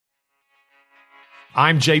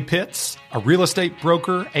I'm Jay Pitts, a real estate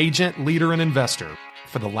broker, agent, leader, and investor.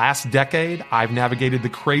 For the last decade, I've navigated the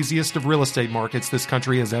craziest of real estate markets this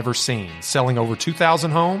country has ever seen, selling over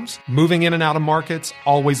 2,000 homes, moving in and out of markets,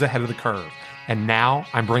 always ahead of the curve. And now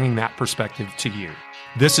I'm bringing that perspective to you.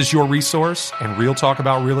 This is your resource, and Real Talk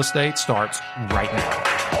About Real Estate starts right now.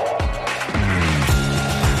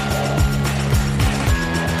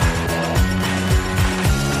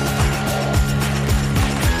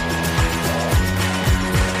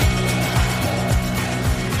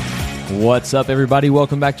 What's up, everybody?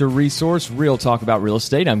 Welcome back to Resource, Real Talk About Real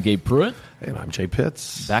Estate. I'm Gabe Pruitt. And I'm Jay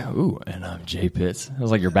Pitts. And I'm Jay Pitts. That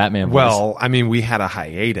was like your Batman voice. Well, I mean, we had a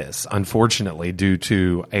hiatus, unfortunately, due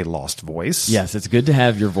to a lost voice. Yes, it's good to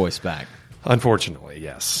have your voice back. Unfortunately,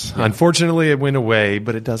 yes. Yeah. Unfortunately, it went away,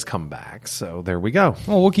 but it does come back. So there we go.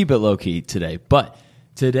 Well, we'll keep it low-key today. But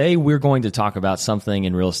today we're going to talk about something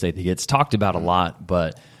in real estate that gets talked about a lot,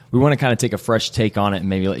 but we want to kind of take a fresh take on it and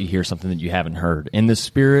maybe let you hear something that you haven't heard. In the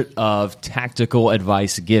spirit of tactical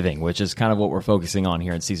advice giving, which is kind of what we're focusing on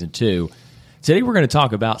here in Season 2, today we're going to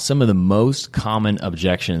talk about some of the most common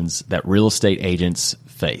objections that real estate agents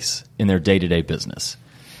face in their day-to-day business.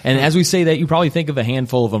 And as we say that, you probably think of a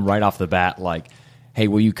handful of them right off the bat, like, hey,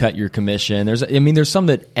 will you cut your commission? There's some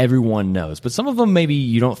that everyone knows, but some of them maybe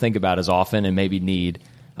you don't think about as often and maybe need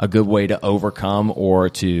a good way to overcome or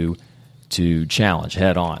to challenge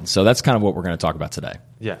head on. So that's kind of what we're going to talk about today.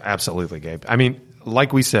 Yeah, absolutely, Gabe. I mean,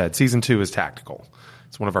 like we said, Season 2 is tactical.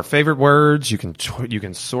 It's one of our favorite words. You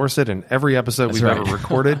can source it in every episode we've ever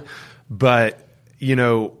recorded. But, you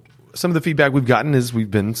know, some of the feedback we've gotten is we've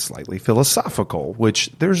been slightly philosophical, which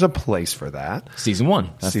there's a place for that. Season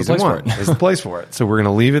 1. That's Season the place 1 for it. is the place for it. So we're going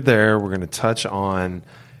to leave it there. We're going to touch on,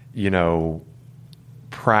 you know,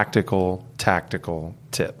 practical, tactical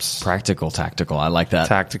tips. Practical, tactical. I like that.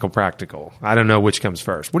 Tactical, practical. I don't know which comes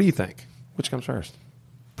first. What do you think? Which comes first?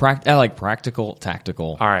 I like practical,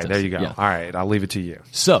 tactical. All right, tips. there you go. Yeah. All right, I'll leave it to you.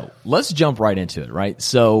 So let's jump right into it, right?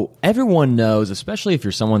 So everyone knows, especially if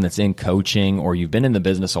you're someone that's in coaching or you've been in the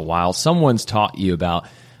business a while, someone's taught you about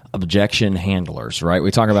objection handlers, right?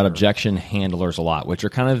 We talk about objection handlers a lot, which are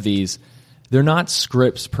kind of these, they're not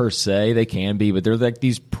scripts per se, they can be, but they're like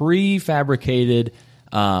these prefabricated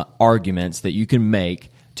arguments that you can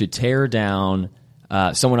make to tear down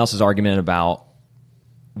someone else's argument about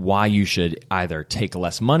why you should either take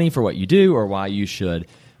less money for what you do or why you should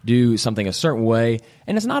do something a certain way.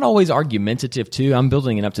 And it's not always argumentative, too. I'm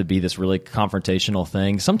building it up to be this really confrontational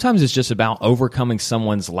thing. Sometimes it's just about overcoming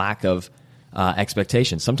someone's lack of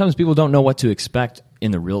expectations. Sometimes people don't know what to expect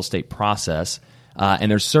in the real estate process, and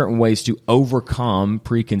there's certain ways to overcome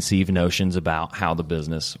preconceived notions about how the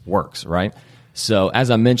business works, right? So as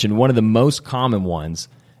I mentioned, one of the most common ones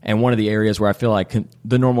and one of the areas where I feel like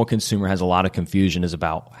the normal consumer has a lot of confusion is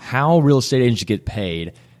about how real estate agents get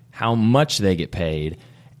paid, how much they get paid,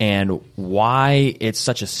 and why it's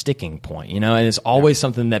such a sticking point. You know, and it's always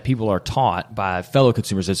something that people are taught by fellow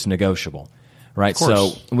consumers it's negotiable, right?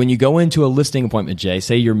 So when you go into a listing appointment, Jay,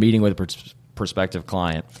 say you're meeting with a prospective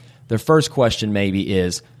client, their first question maybe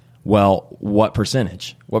is, well, what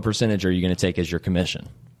percentage? What percentage are you going to take as your commission,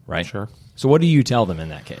 right? Sure. So what do you tell them in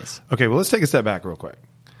that case? Okay, well, let's take a step back real quick.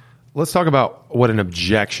 Let's talk about what an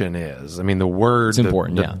objection is. I mean, the word,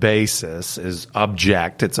 the basis is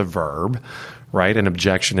object. It's a verb, right? An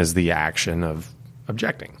objection is the action of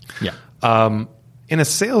objecting. Yeah. In a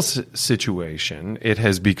sales situation, it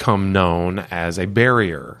has become known as a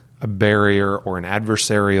barrier or an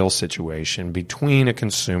adversarial situation between a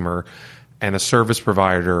consumer and a service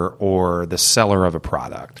provider or the seller of a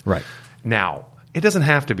product. Right. Now, it doesn't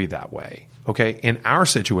have to be that way. Okay, in our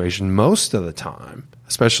situation, most of the time,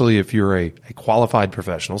 especially if you're a qualified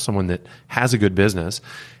professional, someone that has a good business,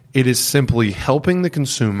 it is simply helping the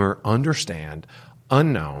consumer understand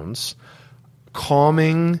unknowns,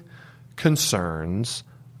 calming concerns,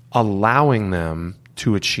 allowing them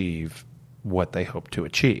to achieve what they hope to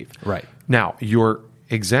achieve. Right. Now, your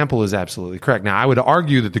example is absolutely correct. Now, I would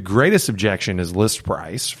argue that the greatest objection is list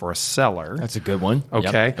price for a seller. That's a good one.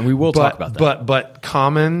 Okay. Yep. And we will talk about that. But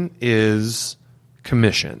common is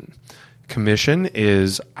commission. Commission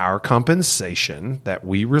is our compensation that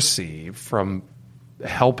we receive from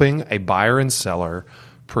helping a buyer and seller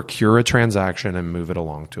procure a transaction and move it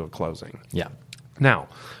along to a closing. Yeah. Now,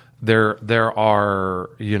 there are,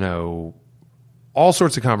 you know, all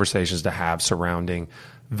sorts of conversations to have surrounding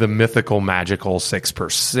the mythical, magical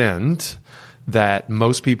 6% that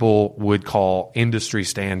most people would call industry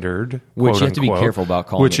standard, which you have unquote, to be careful about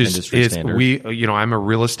calling industry standard. I'm a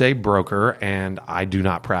real estate broker and I do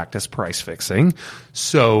not practice price fixing,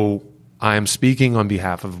 so I am speaking on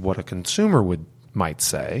behalf of what a consumer might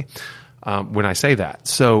say. when I say that.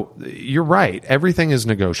 So you're right. Everything is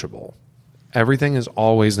negotiable. Everything is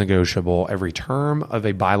always negotiable. Every term of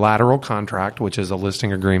a bilateral contract, which is a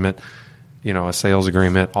listing agreement, a sales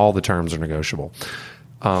agreement, all the terms are negotiable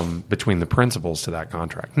between the principals to that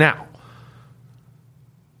contract. Now,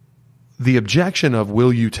 the objection of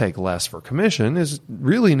will you take less for commission is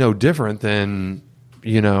really no different than,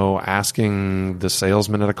 asking the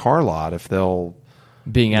salesman at a car lot if they'll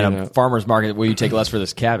being at a farmer's market, will you take less for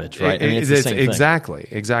this cabbage, right? It's the same thing.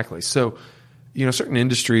 Exactly. So, certain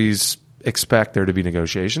industries expect there to be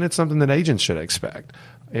negotiation. It's something that agents should expect.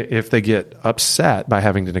 If they get upset by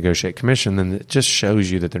having to negotiate commission, then it just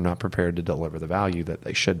shows you that they're not prepared to deliver the value that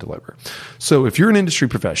they should deliver. So if you're an industry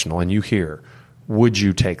professional and you hear, would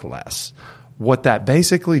you take less? What that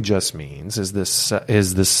basically just means is the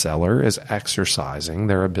seller is exercising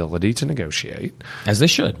their ability to negotiate. As they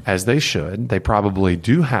should. As they should. They probably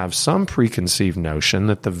do have some preconceived notion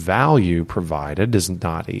that the value provided is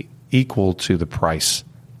not equal to the price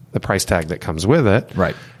tag that comes with it.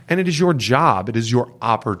 Right. And it is your job, it is your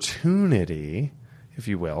opportunity, if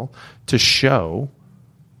you will, to show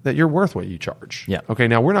that you're worth what you charge. Yeah. Okay,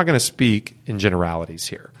 now we're not going to speak in generalities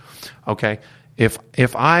here. Okay?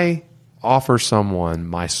 If I offer someone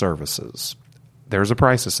my services, there's a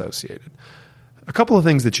price associated. A couple of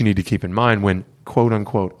things that you need to keep in mind when, quote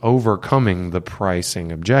unquote, overcoming the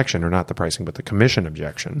pricing objection, or not the pricing, but the commission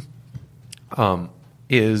objection,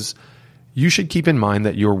 is you should keep in mind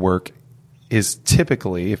that your work is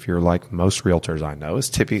typically, if you're like most realtors I know, is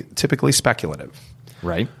typically speculative.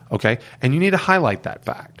 Right. Okay? And you need to highlight that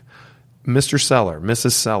fact. Mr. Seller,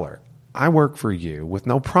 Mrs. Seller, I work for you with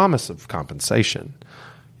no promise of compensation.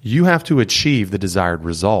 You have to achieve the desired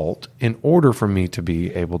result in order for me to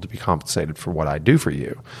be able to be compensated for what I do for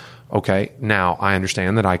you. Okay? Now, I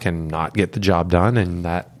understand that I cannot get the job done, and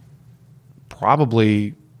that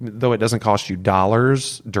probably, though it doesn't cost you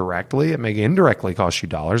dollars directly, it may indirectly cost you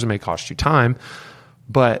dollars, it may cost you time,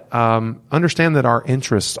 but understand that our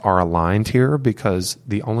interests are aligned here, because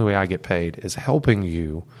the only way I get paid is helping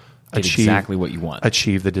you achieve exactly what you want.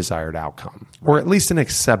 Achieve the desired outcome, or at least an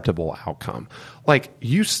acceptable outcome. Like,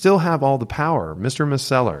 you still have all the power, Mr. and Ms.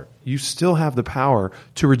 Seller. You still have the power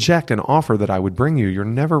to reject an offer that I would bring you. You're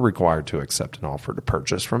never required to accept an offer to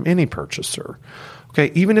purchase from any purchaser.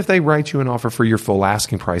 Okay, even if they write you an offer for your full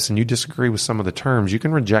asking price and you disagree with some of the terms, you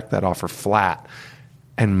can reject that offer flat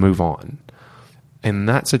and move on. In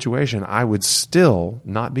that situation, I would still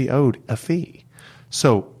not be owed a fee.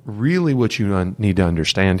 So really what you need to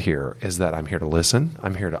understand here is that I'm here to listen.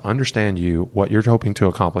 I'm here to understand you, what you're hoping to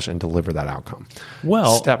accomplish, and deliver that outcome.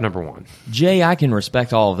 Well, step number one. Jay, I can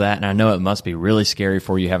respect all of that, and I know it must be really scary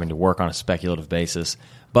for you having to work on a speculative basis.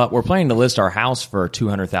 But we're planning to list our house for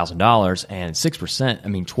 $200,000, and 6%,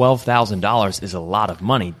 $12,000 is a lot of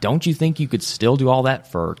money. Don't you think you could still do all that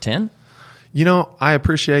for 10? I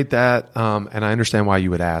appreciate that, and I understand why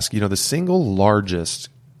you would ask. The single largest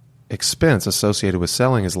expense associated with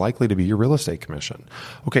selling is likely to be your real estate commission.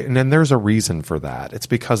 Okay, and then there's a reason for that. It's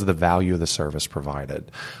because of the value of the service provided.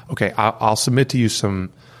 Okay, I'll submit to you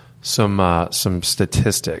some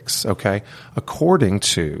statistics. Okay, according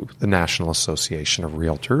to the National Association of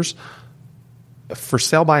Realtors, for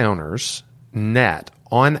sale by owners, net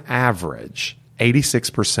on average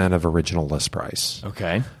 86% of original list price.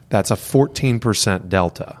 Okay, that's a 14%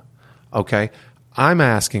 delta. Okay. I'm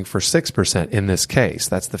asking for 6% in this case.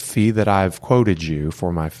 That's the fee that I've quoted you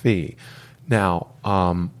for my fee. Now,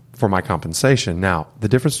 for my compensation. Now, the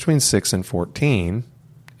difference between 6 and 14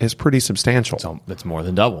 is pretty substantial. So it's more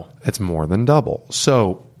than double. It's more than double.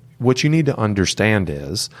 So what you need to understand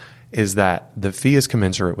is that the fee is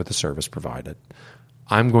commensurate with the service provided.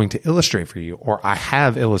 I'm going to illustrate for you, or I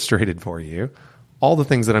have illustrated for you, all the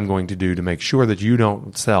things that I'm going to do to make sure that you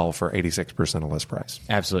don't sell for 86% of list price.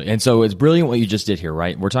 Absolutely. And so it's brilliant what you just did here,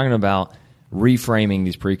 right? We're talking about reframing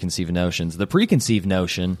these preconceived notions. The preconceived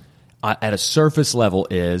notion at a surface level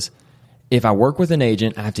is, if I work with an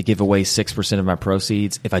agent, I have to give away 6% of my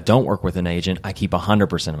proceeds. If I don't work with an agent, I keep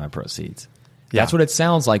 100% of my proceeds. Yeah. That's what it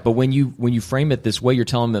sounds like. But when you frame it this way, you're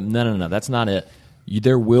telling them, no, that's not it.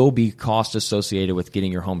 There will be cost associated with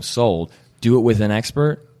getting your home sold. Do it with an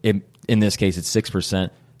expert. In this case, it's 6%.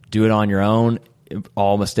 Do it on your own.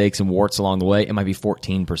 All mistakes and warts along the way, it might be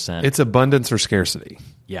 14%. It's abundance or scarcity.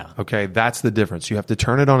 Yeah. Okay, that's the difference. You have to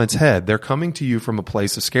turn it on its head. They're coming to you from a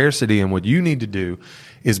place of scarcity, and what you need to do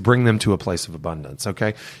is bring them to a place of abundance.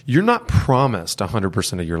 Okay, you're not promised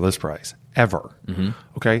 100% of your list price ever. Mm-hmm.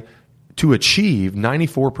 Okay, to achieve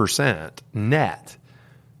 94% net,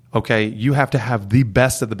 okay, you have to have the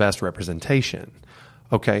best of the best representation.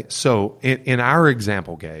 Okay, so in our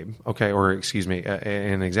example, Gabe, okay, or excuse me,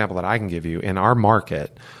 an example that I can give you, in our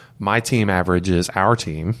market, our team,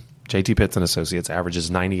 JT Pitts and Associates, averages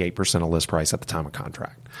 98% of list price at the time of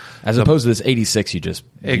contract. As opposed to this 86 you just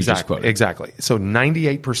quoted. Exactly. So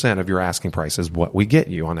 98% of your asking price is what we get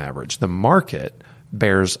you on average. The market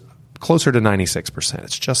bears closer to 96%.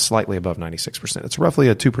 It's just slightly above 96%. It's roughly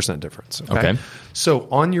a 2% difference. Okay. So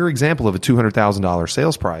on your example of a $200,000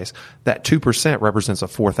 sales price, that 2% represents a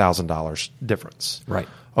 $4,000 difference. Right.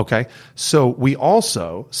 Okay. So we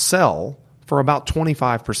also sell for about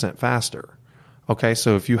 25% faster. Okay.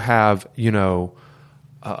 So if you have, a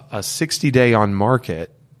 60-day on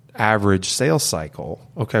market average sales cycle,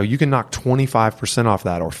 okay, you can knock 25% off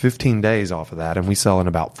that or 15 days off of that, and we sell in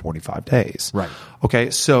about 45 days. Right. Okay.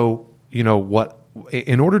 So, in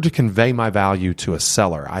order to convey my value to a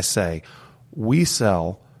seller, I say we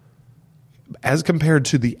sell as compared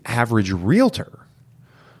to the average realtor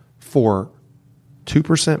for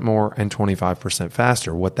 2% more and 25%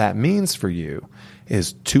 faster. What that means for you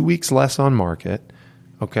is 2 weeks less on market,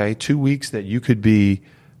 okay, 2 weeks that you could be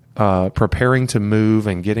preparing to move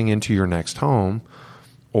and getting into your next home,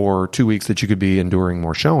 or 2 weeks that you could be enduring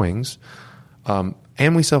more showings,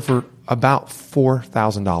 and we sell for about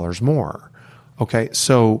 $4,000 more. Okay,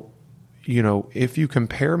 so, if you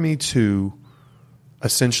compare me to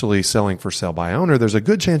essentially selling for sale by owner, there's a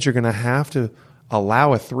good chance you're going to have to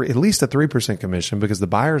allow at least a 3% commission because the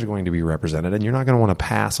buyers are going to be represented, and you're not going to want to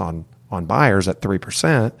pass on buyers at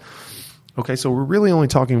 3%. Okay, so we're really only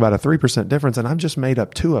talking about a 3% difference, and I've just made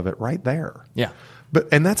up 2 of it right there. Yeah. But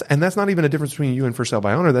that's not even a difference between you and for sale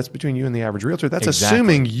by owner. That's between you and the average realtor. That's Exactly.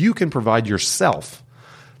 assuming you can provide yourself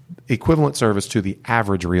equivalent service to the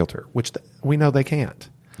average realtor, which we know they can't.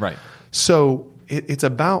 Right. So it's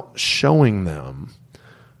about showing them,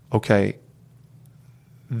 okay,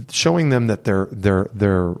 that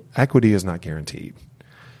their equity is not guaranteed,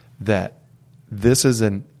 that this is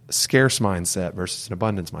a scarce mindset versus an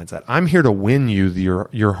abundance mindset. I'm here to win you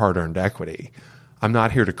your hard-earned equity. I'm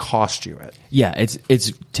not here to cost you it. Yeah,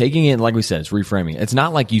 it's taking it, like we said, it's reframing. It's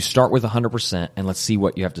not like you start with 100% and let's see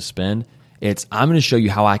what you have to spend. It's, I'm going to show you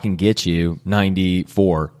how I can get you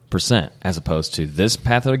 94%, as opposed to this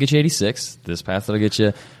path that'll get you 86, this path that'll get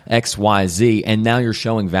you X, Y, Z, and now you're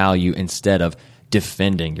showing value instead of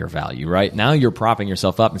defending your value, right? Now you're propping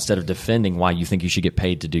yourself up instead of defending why you think you should get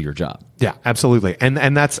paid to do your job. Yeah, absolutely.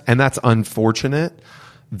 And that's unfortunate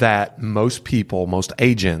that most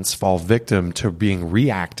agents fall victim to being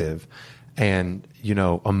reactive and,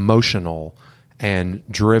 emotional and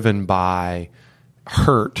driven by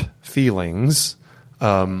hurt feelings,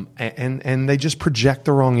 and they just project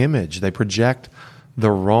the wrong image. They project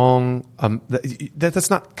the wrong. That's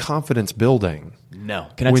not confidence building. No.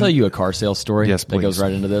 Can I tell you a car sales story? Yes, please. That goes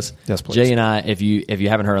right into this? Yes, please. Jay and I, if you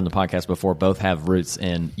haven't heard on the podcast before, both have roots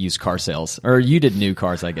in used car sales. Or you did new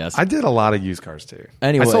cars, I guess. I did a lot of used cars too.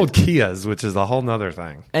 Anyway, I sold Kias, which is a whole nother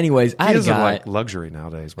thing. Anyways, I had a guy, are like luxury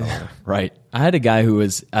nowadays, by the way. Right. I had a guy who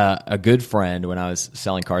was a good friend when I was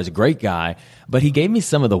selling cars, a great guy, but he gave me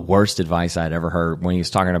some of the worst advice I'd ever heard when he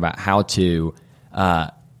was talking about how to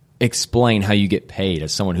explain how you get paid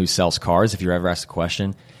as someone who sells cars, if you're ever asked a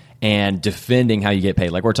question, and defending how you get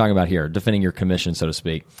paid, like we're talking about here, defending your commission, so to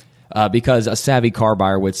speak. Because a savvy car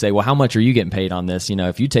buyer would say, well, how much are you getting paid on this?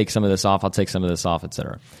 If you take some of this off, I'll take some of this off, et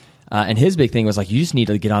cetera. And his big thing was like, you just need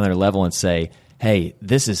to get on their level and say, hey,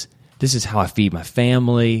 this is how I feed my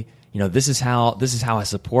family. This is how I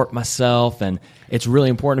support myself, and it's really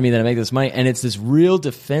important to me that I make this money. And it's this real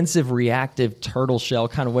defensive, reactive turtle shell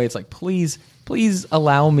kind of way. It's like, please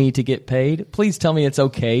allow me to get paid. Please tell me it's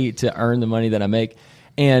okay to earn the money that I make.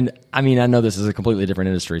 And I mean, I know this is a completely different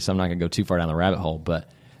industry, so I'm not going to go too far down the rabbit hole, but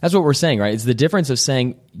that's what we're saying, right? It's the difference of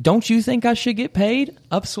saying, don't you think I should get paid?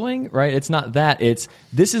 Upswing, right? It's not that. It's,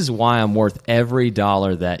 this is why I'm worth every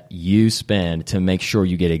dollar that you spend to make sure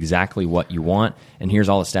you get exactly what you want. And here's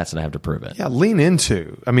all the stats that I have to prove it. Yeah, lean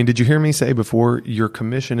into. I mean, did you hear me say before, your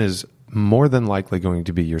commission is more than likely going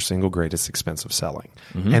to be your single greatest expense of selling.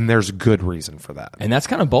 Mm-hmm. And there's good reason for that. And that's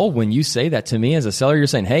kind of bold when you say that to me as a seller. You're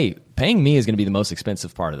saying, hey, paying me is going to be the most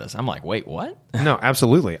expensive part of this. I'm like, wait, what? No,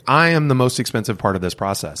 absolutely. I am the most expensive part of this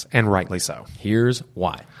process, and rightly so. Here's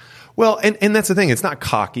why. Well, and that's the thing. It's not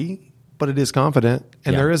cocky, but it is confident,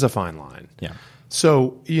 and there is a fine line. Yeah.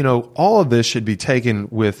 So, all of this should be taken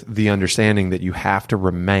with the understanding that you have to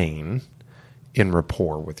remain in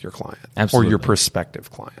rapport with your client. Absolutely. Or your prospective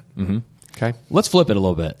client. Mm-hmm. Okay. Let's flip it a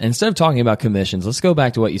little bit. Instead of talking about commissions, let's go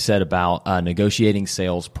back to what you said about negotiating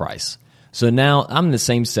sales price. So now I'm the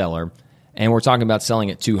same seller, and we're talking about selling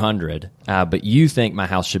at 200, but you think my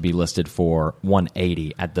house should be listed for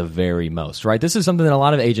 180 at the very most, right? This is something that a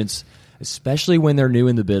lot of agents, especially when they're new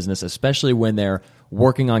in the business, especially when they're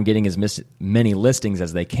working on getting as many listings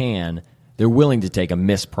as they can, they're willing to take a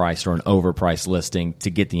mispriced or an overpriced listing to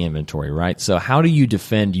get the inventory, right? So how do you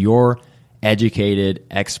defend your educated,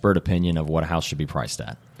 expert opinion of what a house should be priced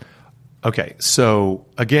at? Okay, so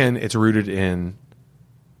again, it's rooted in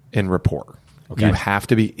rapport. Okay. You have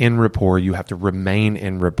to be in rapport. You have to remain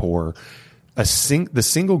in rapport. The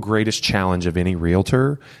single greatest challenge of any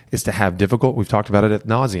realtor is to have difficult, we've talked about it ad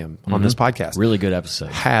nauseum on this podcast. Really good episode.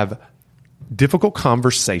 Have difficult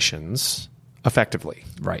conversations effectively.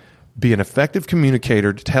 Right. Be an effective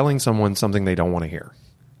communicator to telling someone something they don't want to hear.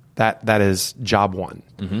 That is job one.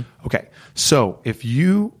 Okay. So if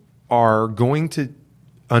you are going to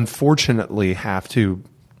unfortunately have to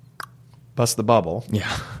bust the bubble,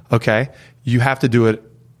 okay, you have to do it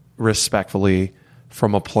respectfully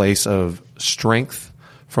from a place of strength,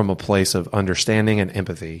 from a place of understanding and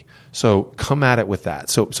empathy. So come at it with that.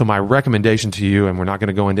 So my recommendation to you, and we're not going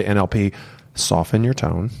to go into NLP, soften your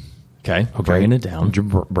tone. Okay. Bringing it down.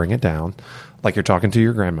 Bring it down. Like you're talking to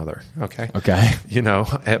your grandmother. Okay. Okay. You know,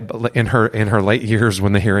 in her late years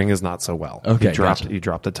when the hearing is not so well. Okay. You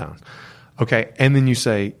dropped the tone. Okay. And then you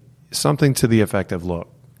say something to the effect of, look,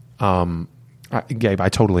 Gabe, I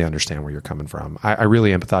totally understand where you're coming from. I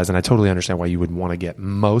really empathize, and I totally understand why you would want to get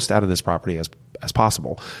most out of this property as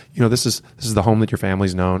possible. You know, this is the home that your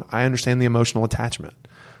family's known. I understand the emotional attachment.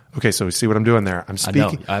 Okay, so see what I'm doing there? I'm speaking.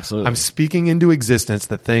 I know, absolutely. I'm speaking into existence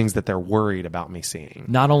the things that they're worried about me seeing.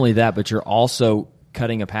 Not only that, but you're also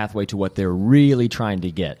cutting a pathway to what they're really trying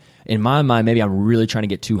to get. In my mind, maybe I'm really trying to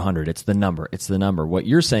get 200. It's the number. What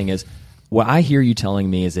you're saying is, what I hear you telling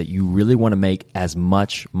me is that you really want to make as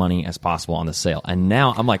much money as possible on the sale. And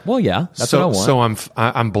now I'm like, well, yeah, that's what I want. So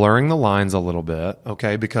I'm blurring the lines a little bit,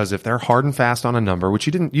 okay? Because if they're hard and fast on a number, which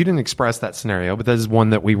you didn't express that scenario, but that is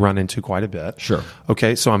one that we run into quite a bit. Sure.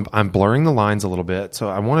 Okay, so I'm blurring the lines a little bit. So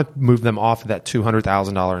I want to move them off of that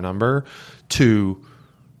 $200,000 number to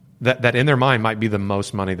that in their mind might be the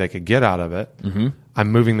most money they could get out of it. I'm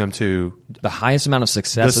moving them to the highest amount of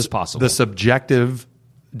success as possible. The subjective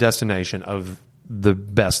destination of the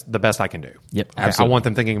best I can do. Yep, okay? absolutely. I want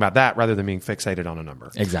them thinking about that rather than being fixated on a number.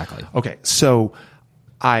 Exactly. Okay, so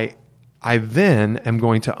I then am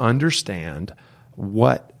going to understand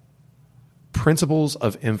what principles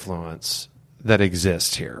of influence that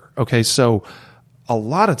exist here. Okay, so a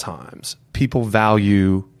lot of times people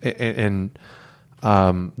value, and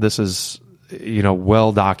this is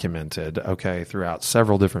well documented, okay, throughout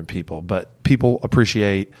several different people, but people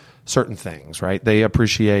appreciate certain things, right? They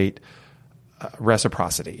appreciate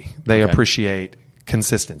reciprocity. They appreciate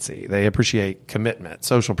consistency. They appreciate commitment,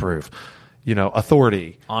 social proof,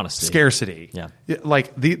 authority, honesty, scarcity. Yeah.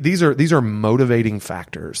 Like these are motivating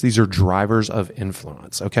factors. These are drivers of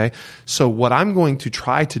influence. Okay. So what I'm going to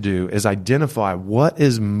try to do is identify what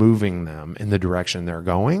is moving them in the direction they're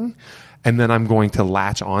going. And then I'm going to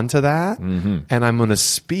latch onto that, and I'm going to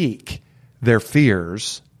speak their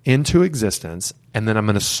fears into existence, and then I'm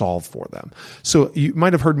going to solve for them. So you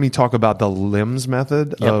might have heard me talk about the LIMS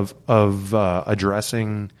method of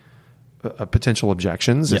addressing potential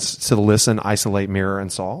objections. It's to listen, isolate, mirror,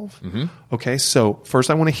 and solve. Okay, so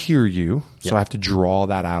first I want to hear you, so I have to draw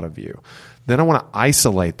that out of you. Then I want to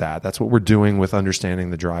isolate that. That's what we're doing with understanding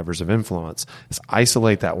the drivers of influence, is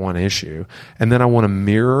isolate that one issue. And then I want to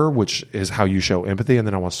mirror, which is how you show empathy, and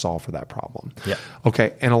then I want to solve for that problem. Yeah.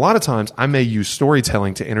 Okay. And a lot of times I may use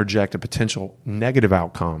storytelling to interject a potential negative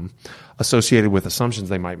outcome associated with assumptions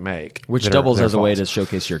they might make. Which doubles as a way to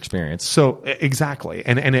showcase your experience. So exactly.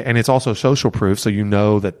 And it's also social proof, so you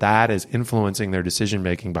know that is influencing their decision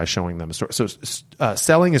making by showing them a story. So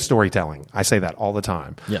selling is storytelling. I say that all the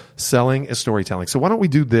time. Yeah. Selling is storytelling. So why don't we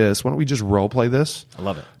do this? Why don't we just role play this? I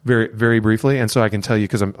love it. Very, very briefly. And so I can tell you,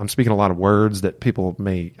 because I'm speaking a lot of words that people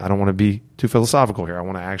I don't want to be too philosophical here. I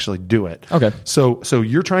want to actually do it. Okay. So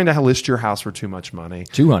you're trying to list your house for too much money.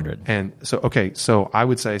 200. And so I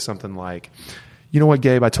would say something like, you know what,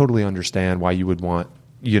 Gabe, I totally understand why you would want,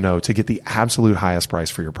 to get the absolute highest price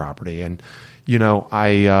for your property. And,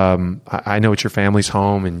 I know it's your family's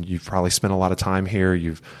home, and you've probably spent a lot of time here.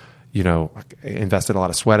 You've, invested a lot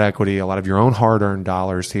of sweat equity, a lot of your own hard-earned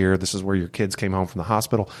dollars here. This is where your kids came home from the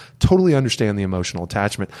hospital. Totally understand the emotional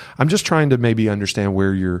attachment. I'm just trying to maybe understand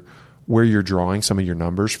where you're drawing some of your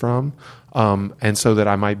numbers from, and so that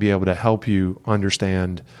I might be able to help you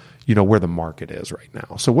understand, where the market is right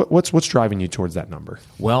now. So what's driving you towards that number?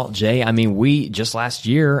 Well, Jay, we just last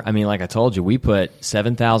year, like I told you, we put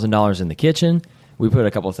 $7,000 in the kitchen. We put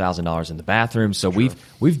a couple of $1,000s in the bathroom. So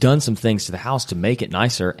we've done some things to the house to make it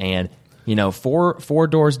nicer. And four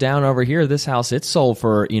doors down over here, this house, it's sold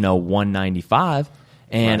for $195.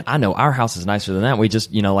 And I know our house is nicer than that. We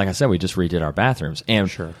just, like I said, we just redid our bathrooms.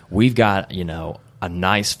 And we've got, a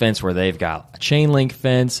nice fence where they've got a chain link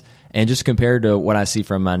fence. And just compared to what I see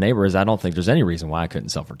from my neighbors, I don't think there's any reason why I couldn't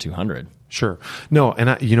sell for $200. Sure. No,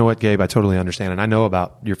 and you know what, Gabe, I totally understand. And I know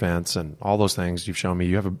about your fence and all those things you've shown me.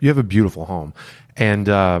 You have a beautiful home. And,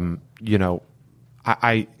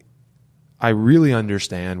 I really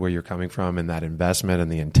understand where you're coming from in that investment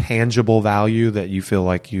and the intangible value that you feel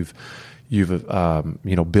like you've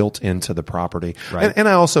built into the property. Right. And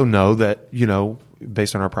I also know that,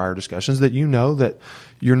 based on our prior discussions, that that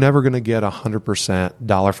you're never going to get 100%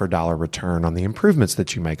 dollar for dollar return on the improvements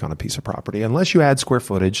that you make on a piece of property unless you add square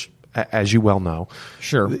footage, as you well know.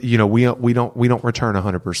 Sure. We don't return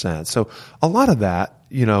 100%. So a lot of that,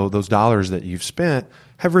 those dollars that you've spent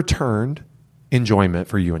have returned enjoyment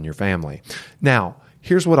for you and your family. Now,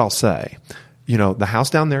 here's what I'll say. The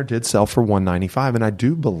house down there did sell for $195, and I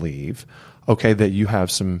do believe, that you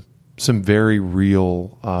have some very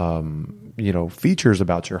real, features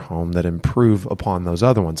about your home that improve upon those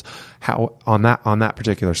other ones. How on that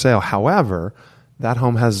particular sale, however, that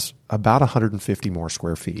home has about 150 more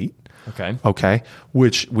square feet. Okay.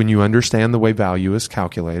 Which, when you understand the way value is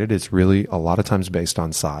calculated, it's really a lot of times based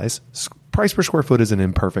on size. Price per square foot is an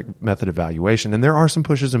imperfect method of valuation, and there are some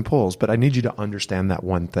pushes and pulls, but I need you to understand that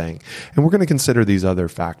one thing. And we're going to consider these other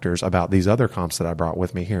factors about these other comps that I brought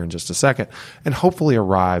with me here in just a second, and hopefully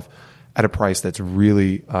arrive at a price that's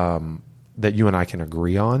really that you and I can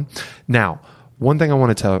agree on. Now, one thing I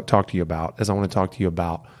want to talk to you about is I want to talk to you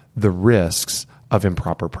about the risks of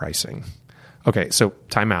improper pricing. Okay, so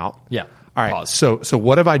time out. Yeah. All right. Pause. So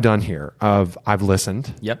what have I done here? I've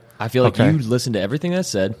listened. Yep. I feel like you listened to everything that I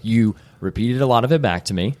said. You repeated a lot of it back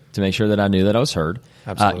to me to make sure that I knew that I was heard.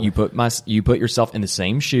 Absolutely. You put yourself in the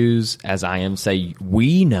same shoes as I am. Say,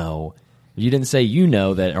 we know. You didn't say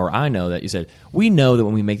that, or I know that. You said, we know that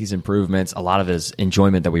when we make these improvements, a lot of it is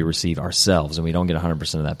enjoyment that we receive ourselves, and we don't get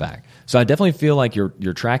 100% of that back. So I definitely feel like you're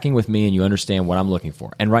tracking with me, and you understand what I'm looking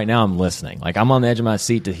for. And right now I'm listening. Like, I'm on the edge of my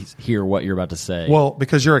seat to hear what you're about to say. Well,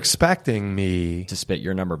 because you're expecting me to spit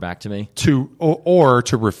your number back to me, or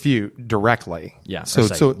to refute directly. Yeah. So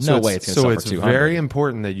no way it's going to sell for $200. It's very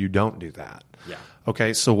important that you don't do that. Yeah.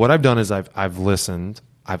 Okay. So what I've done is I've listened.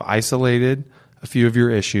 I've isolated a few of your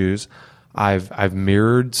issues. I've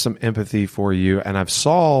mirrored some empathy for you, and I've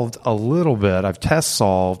solved a little bit. I've test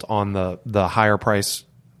solved on the higher price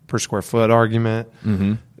per square foot argument,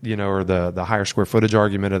 or the higher square footage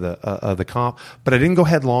argument of the comp. But I didn't go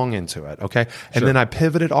headlong into it. Okay, and then I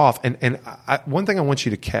pivoted off. And one thing I want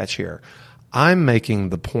you to catch here, I'm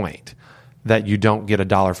making the point that you don't get a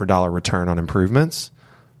dollar for dollar return on improvements,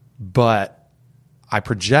 but I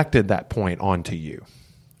projected that point onto you,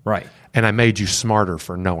 right? And I made you smarter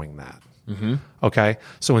for knowing that. Mm-hmm. Okay.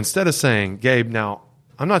 So instead of saying, Gabe, now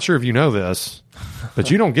I'm not sure if you know this, but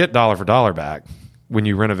you don't get dollar for dollar back when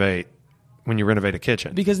you renovate a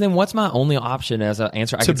kitchen. Because then what's my only option as an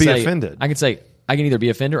answer? To be offended. I can either be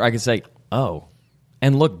offended or I can say, oh,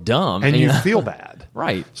 and look dumb. And you feel bad.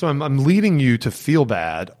 Right. So I'm leading you to feel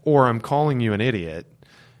bad, or I'm calling you an idiot,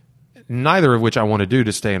 neither of which I want to do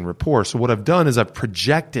to stay in rapport. So what I've done is I've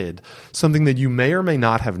projected something that you may or may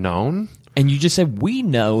not have known. And you just said, we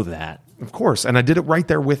know that. Of course, and I did it right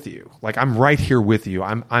there with you. Like, I'm right here with you.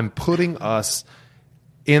 I'm putting us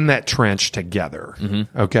in that trench together,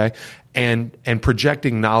 okay? And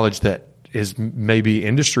projecting knowledge that is maybe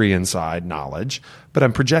industry inside knowledge, but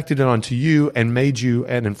I'm projecting it onto you and made you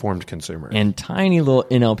an informed consumer. And tiny little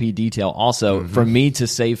NLP detail also, for me to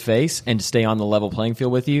save face and to stay on the level playing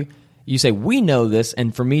field with you, you say, we know this,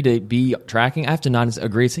 and for me to be tracking, I have to not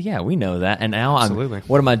agree and say, yeah, we know that. And now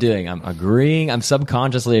what am I doing? I'm agreeing. I'm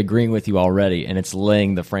subconsciously agreeing with you already, and it's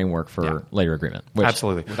laying the framework for later agreement. Which,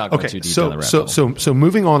 absolutely. Without going too deep down the rabbit hole. So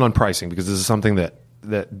moving on pricing, because this is something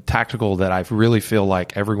that tactical that I really feel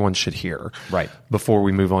like everyone should hear before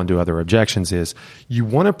we move on to other objections is you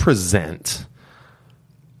want to present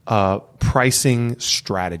pricing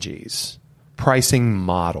strategies, pricing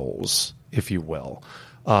models, if you will.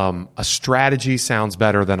 A strategy sounds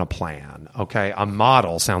better than a plan. Okay. A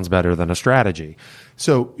model sounds better than a strategy.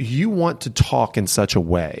 So you want to talk in such a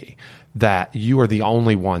way that you are the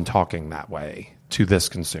only one talking that way to this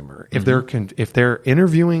consumer. If they're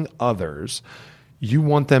interviewing others, you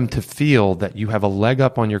want them to feel that you have a leg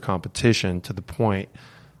up on your competition to the point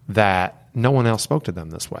that no one else spoke to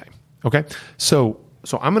them this way. Okay. So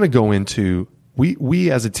I'm going to go into,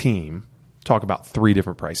 we as a team talk about 3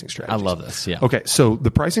 different pricing strategies. I love this. Yeah. Okay. So the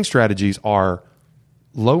pricing strategies are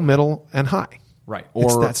low, middle, and high. Right.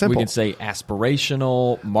 It's Or that simple. we can say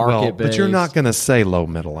aspirational, Well, market-based. but you're not going to say low,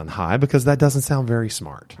 middle, and high because that doesn't sound very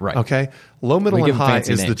smart. Right. Okay. Low, middle, We and give them high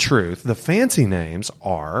fancy is the names. truth. The fancy names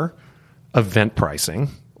are event pricing,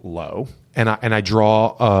 low, and I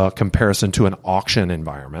draw a comparison to an auction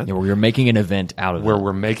environment. Where you're making an event out of Where it.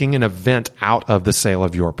 we're making an event out of the sale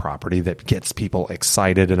of your property that gets people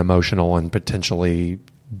excited and emotional and potentially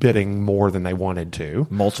bidding more than they wanted to.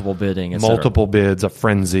 Multiple bidding, et cetera. Multiple bids, a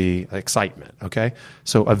frenzy, excitement. Okay,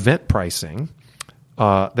 so event pricing.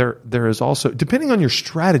 There is also, depending on your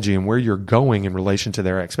strategy and where you're going in relation to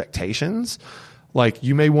their expectations, like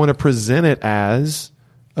you may want to present it as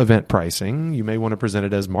event pricing. You may want to present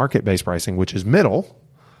it as market-based pricing, which is middle.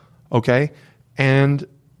 Okay,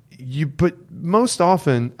 but most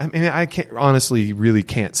often, I mean, I can't honestly really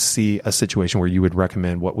can't see a situation where you would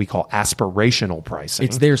recommend what we call aspirational pricing.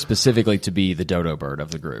 It's there specifically to be the dodo bird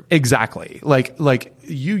of the group. Exactly. Like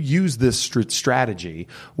you use this strategy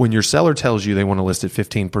when your seller tells you they want to list it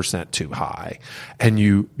 15% too high, and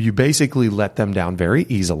you basically let them down very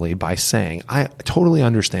easily by saying, I totally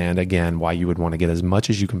understand, again, why you would want to get as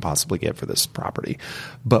much as you can possibly get for this property.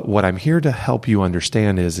 But what I'm here to help you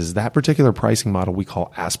understand is that particular pricing model we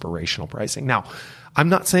call aspirational pricing. Now, I'm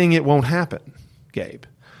not saying it won't happen, Gabe,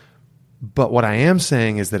 but what I am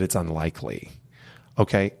saying is that it's unlikely.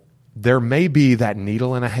 Okay? There may be that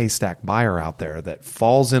needle in a haystack buyer out there that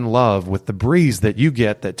falls in love with the breeze that you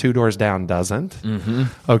get that two doors down doesn't. Mm-hmm.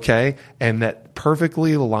 Okay? And that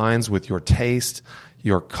perfectly aligns with your taste,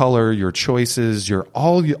 your color, your choices, your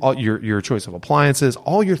choice of appliances,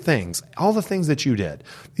 all your things, all the things that you did.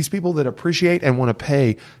 These people that appreciate and want to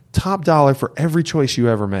pay top dollar for every choice you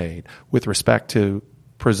ever made with respect to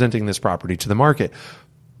presenting this property to the market.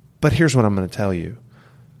 But here's what I'm going to tell you.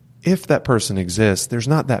 If that person exists, there's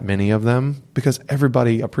not that many of them because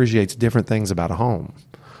everybody appreciates different things about a home.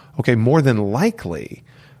 Okay, more than likely,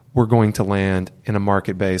 we're going to land in a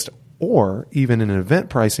market-based or even an event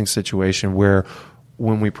pricing situation where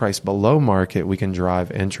when we price below market, we can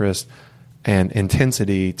drive interest and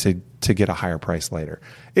intensity to get a higher price later.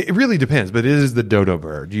 It really depends, but it is the dodo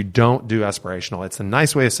bird. You don't do aspirational. It's a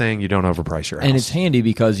nice way of saying you don't overprice your house. And it's handy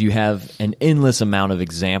because you have an endless amount of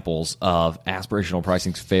examples of aspirational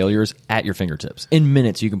pricing failures at your fingertips. In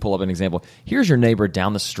minutes, you can pull up an example. Here's your neighbor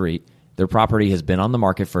down the street. Their property has been on the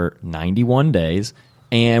market for 91 days.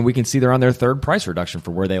 And we can see they're on their third price reduction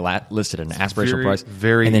for where they listed an aspirational price.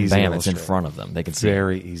 Very and then easy to bam, it's in illustrate. front of them. They can see it.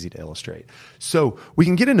 Very easy to illustrate. So we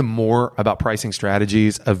can get into more about pricing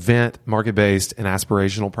strategies, event, market-based, and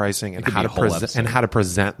aspirational pricing, and could how be to a whole episode. and how to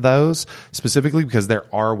present those specifically, because there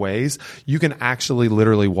are ways you can actually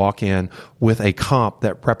literally walk in with a comp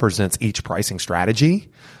that represents each pricing strategy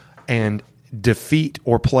and defeat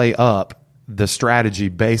or play up the strategy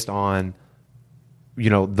based on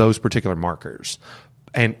those particular markers.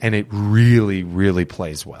 And it really, really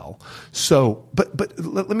plays well. So, but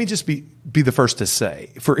let me just be the first to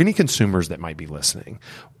say, for any consumers that might be listening,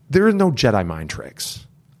 there are no Jedi mind tricks.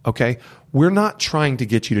 Okay, we're not trying to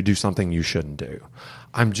get you to do something you shouldn't do.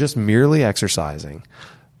 I'm just merely exercising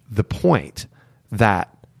the point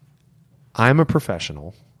that I'm a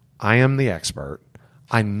professional. I am the expert.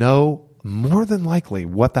 I know more than likely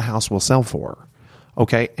what the house will sell for.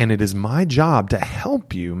 Okay, and it is my job to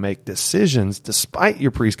help you make decisions despite your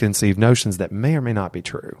preconceived notions that may or may not be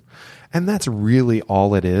true. And that's really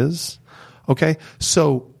all it is. Okay,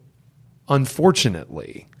 so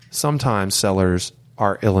unfortunately, sometimes sellers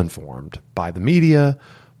are ill-informed by the media,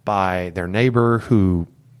 by their neighbor who,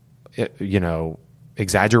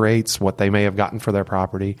 exaggerates what they may have gotten for their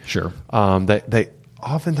property. Sure. They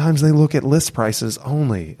oftentimes they look at list prices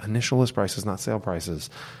only, initial list prices, not sale prices.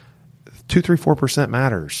 2, 3, 4%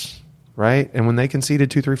 matters, right? And when they conceded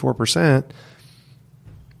 2, 3, 4%,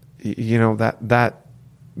 that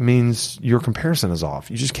means your comparison is off.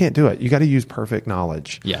 You just can't do it. You got to use perfect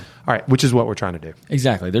knowledge. Yeah. All right, which is what we're trying to do.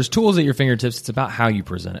 Exactly. There's tools at your fingertips. It's about how you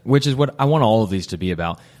present it, which is what I want all of these to be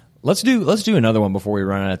about. Let's do another one before we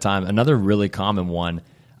run out of time. Another really common one,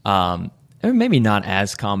 maybe not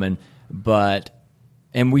as common,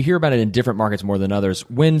 and we hear about it in different markets more than others.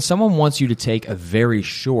 When someone wants you to take a very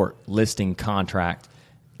short listing contract,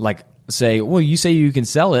 like say, well, you say you can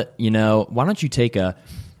sell it, why don't you take a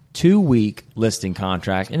 2-week listing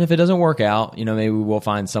contract? And if it doesn't work out, maybe we'll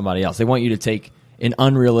find somebody else. They want you to take an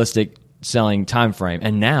unrealistic selling time frame,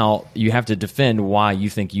 and now you have to defend why you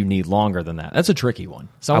think you need longer than that. That's a tricky one.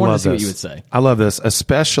 So I wanted to see what you would say. I love this,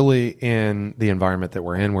 especially in the environment that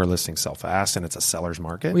we're in, where listings sell fast and it's a seller's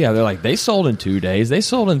market. Well, yeah, they're like, they sold in 2 days, they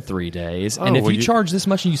sold in 3 days, and if you charge this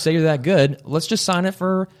much and you say you're that good, let's just sign it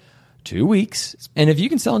for 2 weeks. And if you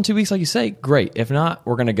can sell in 2 weeks, like you say, great. If not,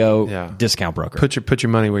 we're going to go discount broker. Put your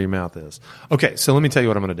money where your mouth is. Okay, so let me tell you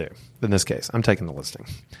what I'm going to do in this case. I'm taking the listing.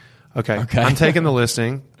 Okay. I'm taking the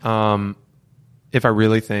listing. If I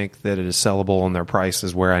really think that it is sellable and their price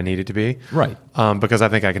is where I need it to be. Right. Because I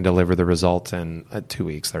think I can deliver the results in 2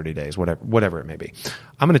 weeks, 30 days, whatever it may be.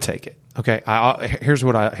 I'm going to take it. Okay. Here's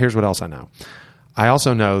what else I know. I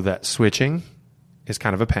also know that switching is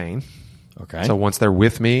kind of a pain. Okay. So once they're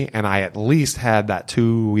with me and I at least had that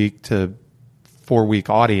 2 week to 4 week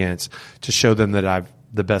audience to show them that I'm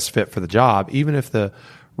the best fit for the job, even if the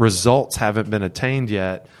results haven't been attained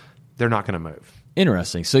yet, they're not going to move.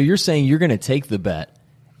 Interesting. So you're saying you're going to take the bet,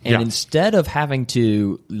 and instead of having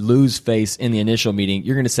to lose face in the initial meeting,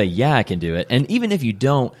 you're going to say, yeah, I can do it. And even if you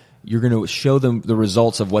don't, you're going to show them the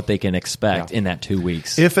results of what they can expect in that 2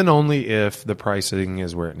 weeks. If and only if the pricing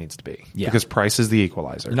is where it needs to be. Yeah. Because price is the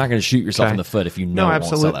equalizer. You're not going to shoot yourself in the foot if you know it won't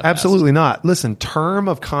sell that fast. Absolutely not. Listen, term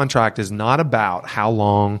of contract is not about how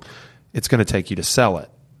long it's going to take you to sell it.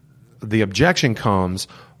 The objection comes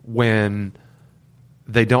when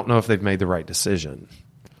they don't know if they've made the right decision.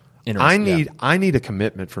 I need a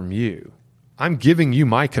commitment from you. I'm giving you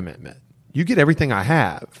my commitment. You get everything I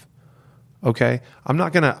have. Okay? I'm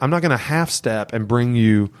not gonna half step and bring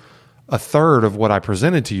you a third of what I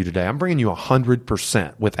presented to you today. I'm bringing you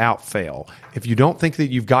 100% without fail. If you don't think that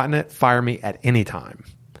you've gotten it, fire me at any time.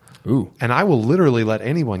 Ooh. And I will literally let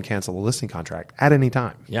anyone cancel a listing contract at any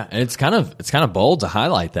time. Yeah, and it's kind of bold to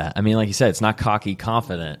highlight that. I mean, like you said, it's not cocky,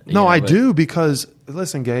 confident. No, I do, because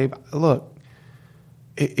listen, Gabe, look,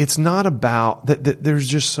 it's not about that. There's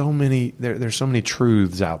just so many. There's so many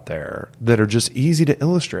truths out there that are just easy to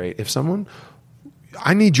illustrate.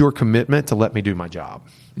 I need your commitment to let me do my job.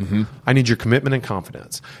 Mm-hmm. I need your commitment and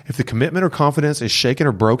confidence. If the commitment or confidence is shaken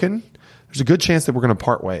or broken, there's a good chance that we're going to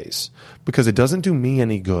part ways, because it doesn't do me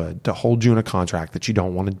any good to hold you in a contract that you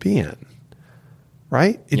don't want to be in.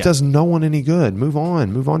 Right? It does no one any good. Move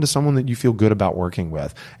on to someone that you feel good about working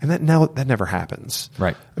with. And that never happens.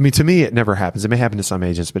 Right. I mean, to me, it never happens. It may happen to some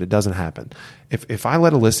agents, but it doesn't happen. If I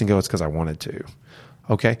let a listing go, it's because I wanted to.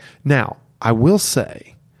 Okay. Now, I will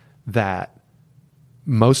say that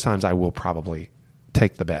most times I will probably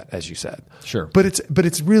take the bet, as you said. Sure. But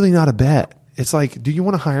it's really not a bet. It's like, do you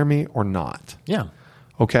want to hire me or not? Yeah.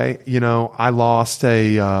 Okay. You know, I took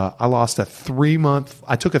a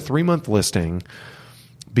 3-month listing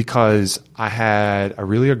because I had a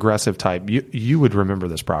really aggressive type. You would remember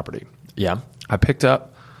this property. Yeah. I picked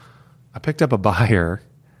up a buyer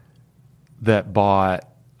that bought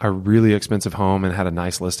a really expensive home and had a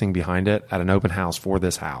nice listing behind it at an open house for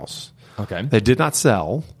this house. Okay. They did not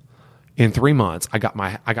sell. In 3 months, I got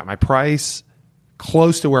my price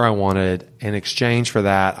close to where I wanted. In exchange for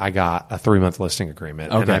that, I got a 3-month listing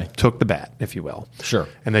agreement. Okay. And I took the bet, if you will. Sure.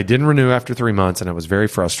 And they didn't renew after 3 months, and I was very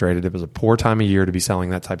frustrated. It was a poor time of year to be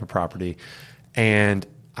selling that type of property. And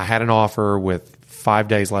I had an offer with 5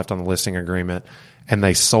 days left on the listing agreement, and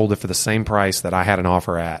they sold it for the same price that I had an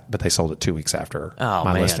offer at, but they sold it 2 weeks after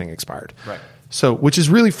my listing expired. Right. So, which is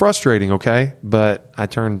really frustrating, okay? But I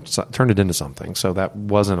turned it into something, so that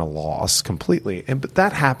wasn't a loss completely. But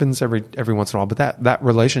that happens every once in a while. But that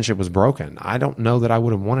relationship was broken. I don't know that I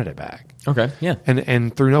would have wanted it back. Okay, yeah.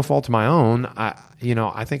 And through no fault of my own,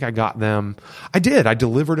 I think I got them. I did. I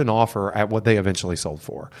delivered an offer at what they eventually sold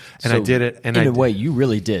for, and so I did it. And in a way, you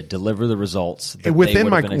really did deliver the results that within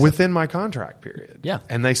my contract period. Yeah,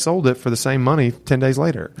 and they sold it for the same money 10 days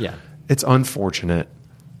later. Yeah, it's unfortunate.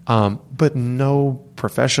 But no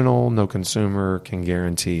professional, no consumer can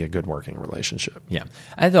guarantee a good working relationship. Yeah.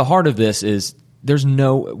 At the heart of this is what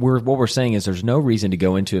we're saying is there's no reason to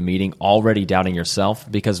go into a meeting already doubting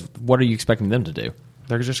yourself, because what are you expecting them to do?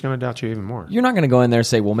 They're just going to doubt you even more. You're not going to go in there and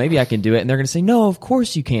say, well, maybe I can do it. And they're going to say, no, of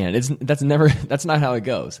course you can. That's not how it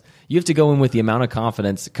goes. You have to go in with the amount of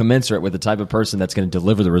confidence commensurate with the type of person that's going to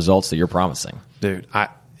deliver the results that you're promising. Dude,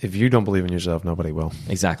 if you don't believe in yourself, nobody will.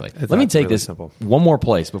 Exactly. Let me take this one more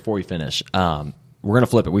place before we finish. We're going to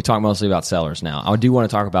flip it. We talk mostly about sellers now. I do want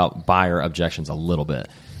to talk about buyer objections a little bit.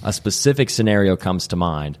 A specific scenario comes to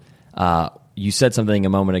mind. You said something a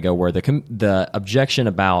moment ago where the objection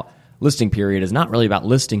about listing period is not really about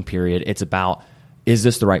listing period. It's about, is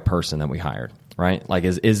this the right person that we hired, right? Like,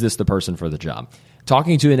 is this the person for the job?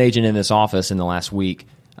 Talking to an agent in this office in the last week,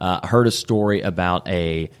 heard a story about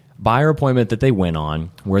a buyer appointment that they went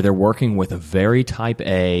on where they're working with a very type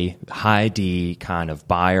A, high D kind of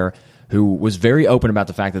buyer who was very open about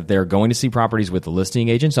the fact that they're going to see properties with the listing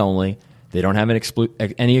agents only. They don't have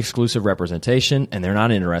any exclusive representation, and they're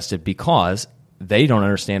not interested because they don't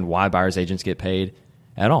understand why buyer's agents get paid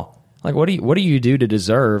at all. Like, what do you do to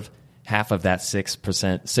deserve half of that 6%,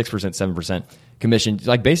 7% commission.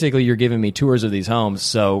 Like basically you're giving me tours of these homes.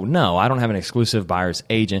 So no, I don't have an exclusive buyer's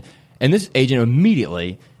agent. And this agent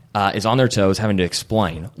immediately is on their toes having to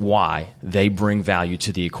explain why they bring value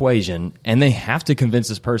to the equation. And they have to convince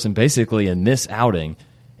this person basically in this outing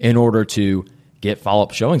in order to get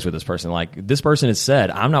follow-up showings with this person. Like this person has said,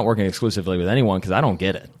 I'm not working exclusively with anyone because I don't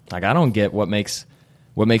get it. Like I don't get what makes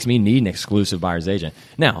me need an exclusive buyer's agent.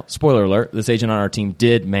 Now, spoiler alert, this agent on our team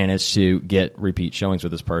did manage to get repeat showings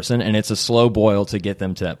with this person, and it's a slow boil to get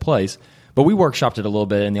them to that place. But we workshopped it a little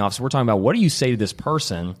bit in the office. We're talking about what do you say to this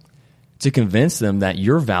person to convince them that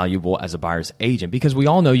you're valuable as a buyer's agent? Because we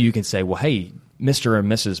all know you can say, well, hey, Mr.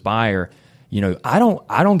 and Mrs. Buyer, I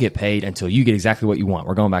don't get paid until you get exactly what you want.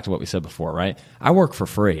 We're going back to what we said before, right? I work for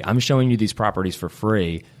free. I'm showing you these properties for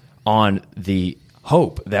free on the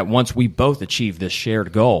hope that once we both achieve this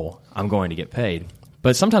shared goal, I'm going to get paid.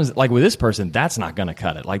 But sometimes, like with this person, that's not going to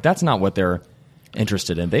cut it. Like that's not what they're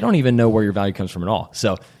interested in. They don't even know where your value comes from at all.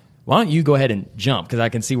 So why don't you go ahead and jump? Because I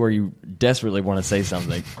can see where you desperately want to say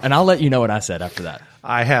something. And I'll let you know what I said after that.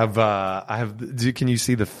 I have. Can you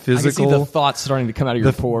see the physical? I can see the thoughts starting to come out of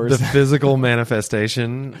your pores. The physical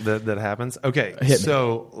manifestation that happens. Okay,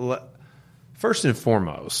 so first and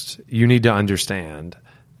foremost, you need to understand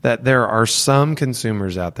that there are some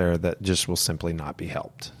consumers out there that just will simply not be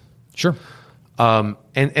helped. Sure. And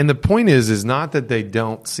the point is not that they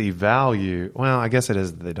don't see value. Well, I guess it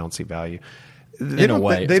is that they don't see value. They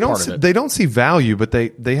don't see value, but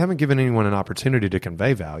they haven't given anyone an opportunity to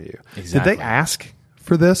convey value. Exactly. Did they ask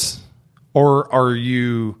for this, or are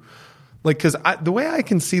you like? Because the way I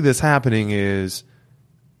can see this happening is,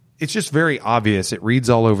 it's just very obvious. It reads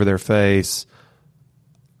all over their face.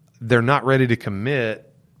 They're not ready to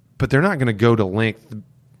commit, but they're not going to go to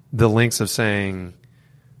the lengths of saying,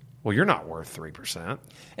 well, you're not worth 3%.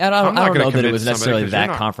 And I don't know that it was necessarily that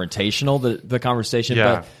confrontational, the conversation.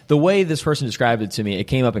 Yeah. But the way this person described it to me, it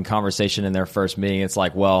came up in conversation in their first meeting. It's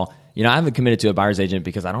like, well, I haven't committed to a buyer's agent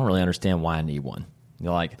because I don't really understand why I need one.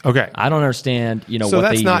 You're like, okay, I don't understand, so what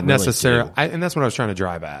that's they not really necessarily, do. and that's what I was trying to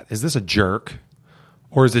drive at. Is this a jerk,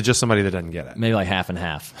 or is it just somebody that doesn't get it? Maybe like half and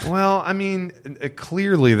half. Well, I mean,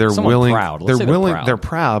 clearly they're Someone willing. proud. Let's say they're proud. They're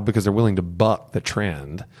proud because they're willing to buck the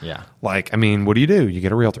trend. Yeah. Like, I mean, what do? You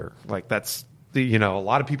get a realtor. Like that's a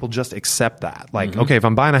lot of people just accept that. Like, okay, if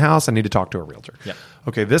I'm buying a house, I need to talk to a realtor. Yeah.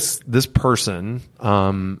 Okay, this person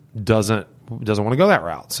doesn't want to go that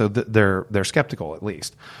route, so they're skeptical at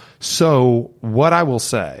least. So what I will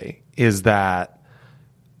say is that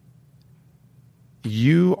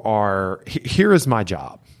here is my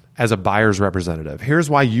job as a buyer's representative. Here's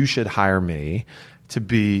why you should hire me to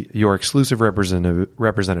be your exclusive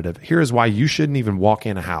representative. Here is why you shouldn't even walk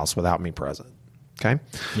in a house without me present. Okay?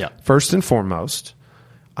 Yeah. First and foremost,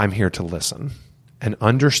 I'm here to listen and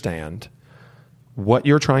understand what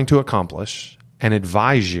you're trying to accomplish and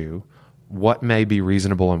advise you what may be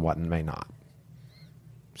reasonable and what may not,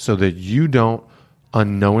 so that you don't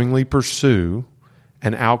unknowingly pursue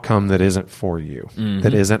an outcome that isn't for you,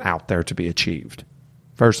 that isn't out there to be achieved.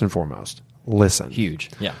 First and foremost, listen. Huge.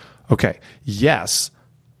 Yeah. Okay. Yes,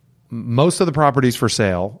 most of the properties for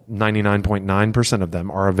sale, 99.9% of them,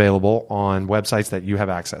 are available on websites that you have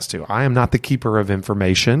access to. I am not the keeper of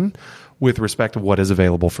information with respect to what is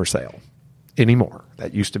available for sale anymore.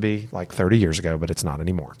 That used to be like 30 years ago, but it's not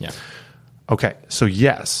anymore. Yeah. Okay. So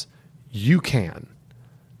yes, you can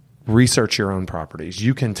research your own properties.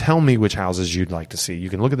 You can tell me which houses you'd like to see. You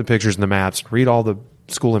can look at the pictures and the maps, read all the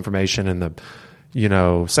school information and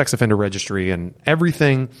the sex offender registry, and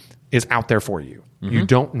everything is out there for you. You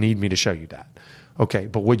don't need me to show you that. Okay,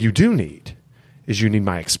 but what you do need is you need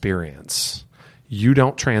my experience. You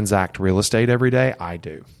don't transact real estate every day. I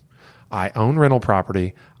do. I own rental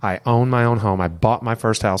property. I own my own home. I bought my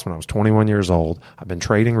first house when I was 21 years old. I've been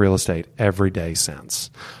trading real estate every day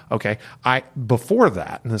since. Okay. Before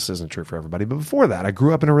that, and this isn't true for everybody, but before that, I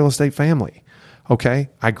grew up in a real estate family. Okay.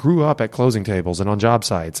 I grew up at closing tables and on job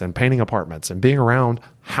sites and painting apartments and being around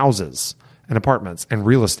houses and apartments and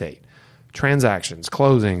real estate. Transactions,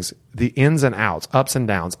 closings, the ins and outs, ups and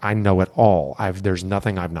downs. I know it all. There's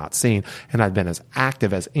nothing I've not seen. And I've been as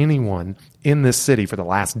active as anyone in this city for the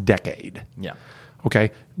last decade. Yeah.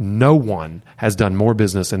 Okay. No one has done more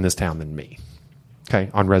business in this town than me. Okay.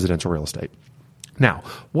 On residential real estate. Now,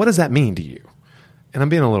 what does that mean to you? And I'm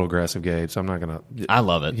being a little aggressive, Gabe, so I'm not going to. I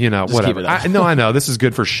love it. Just whatever. I know. This is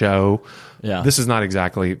good for show. Yeah. This is not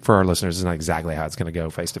exactly, for our listeners, this is not exactly how it's going to go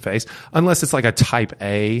face to face. Unless it's like a type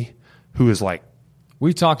A who is like.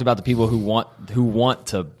 We talked about the people who want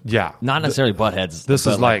to. Yeah. Not necessarily butt heads. This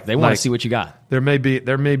is like. They want to see what you got. There may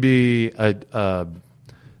be a.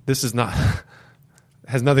 This is not.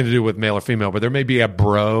 has nothing to do with male or female, but there may be a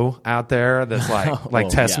bro out there that's like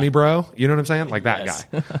test me, bro. You know what I'm saying? Like that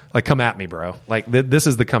guy. Like, come at me, bro. Like this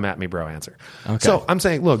is the come at me, bro answer. Okay. So I'm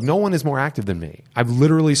saying, look, no one is more active than me. I've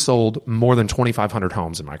literally sold more than 2,500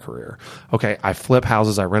 homes in my career. Okay. I flip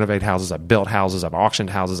houses. I renovate houses. I built houses. I've auctioned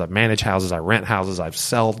houses. I've managed houses. I rent houses. I've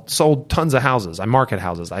sold tons of houses. I market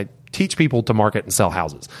houses. I teach people to market and sell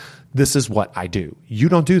houses. This is what I do. You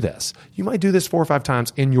don't do this. You might do this 4 or 5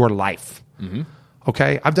 times in your life. Mm-hmm.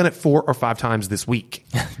 Okay. I've done it 4 or 5 times this week.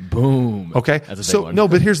 Boom. Okay. That's a so big one. no,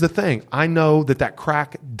 but here's the thing. I know that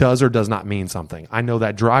crack does or does not mean something. I know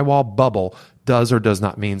that drywall bubble does or does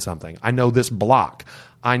not mean something. I know this block.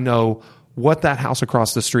 I know what that house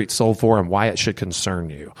across the street sold for and why it should concern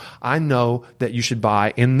you. I know that you should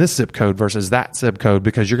buy in this zip code versus that zip code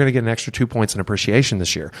because you're going to get an extra 2 points in appreciation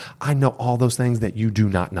this year. I know all those things that you do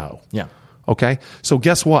not know. Yeah. Okay. So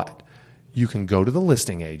guess what? You can go to the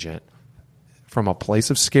listing agent from a place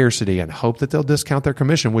of scarcity and hope that they'll discount their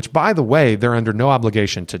commission, which, by the way, they're under no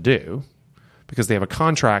obligation to do because they have a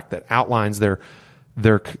contract that outlines their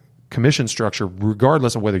commission structure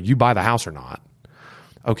regardless of whether you buy the house or not.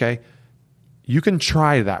 Okay. You can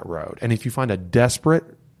try that road. And if you find a desperate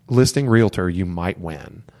listing realtor, you might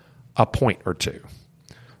win a point or 2.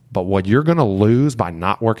 But what you're going to lose by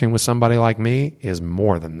not working with somebody like me is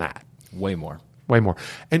more than that. Way more. Way more.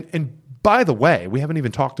 And by the way, we haven't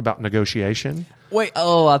even talked about negotiation. Wait,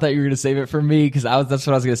 I thought you were going to save it for me because that's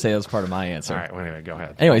what I was going to say. That was part of my answer. All right, well, anyway, go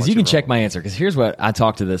ahead. Anyways, you can check my answer because here's what I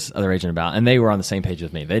talked to this other agent about, and they were on the same page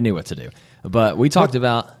with me. They knew what to do. But we talked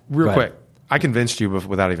about... Real quick, I convinced you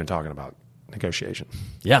without even talking about negotiation.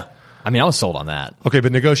 Yeah. I mean, I was sold on that. Okay,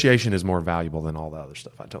 but negotiation is more valuable than all the other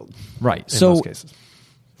stuff I told. Right. In most cases.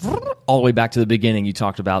 All the way back to the beginning, you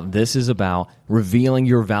talked about this is about revealing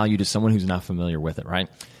your value to someone who's not familiar with it, right?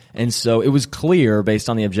 And so it was clear based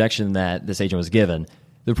on the objection that this agent was given.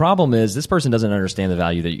 The problem is this person doesn't understand the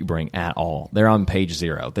value that you bring at all. They're on page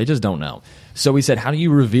 0. They just don't know. So we said, how do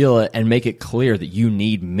you reveal it and make it clear that you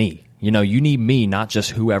need me? You know, you need me, not just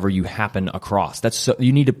whoever you happen across.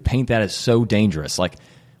 You need to paint that as so dangerous. Like,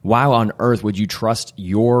 why on earth would you trust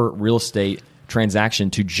your real estate transaction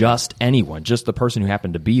to just anyone, just the person who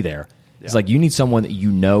happened to be there? Yeah. It's like you need someone that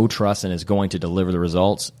you know, trust, and is going to deliver the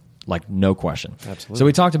results, like no question. Absolutely. So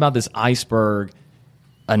we talked about this iceberg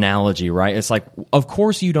analogy, right? It's like, of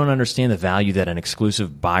course you don't understand the value that an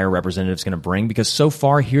exclusive buyer representative is going to bring because so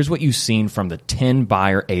far, here's what you've seen from the 10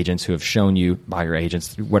 buyer agents who have shown you, buyer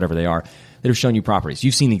agents, whatever they are, that have shown you properties.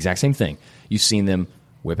 You've seen the exact same thing. You've seen them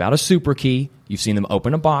whip out a super key. You've seen them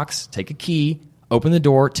open a box, take a key, open the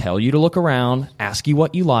door, tell you to look around, ask you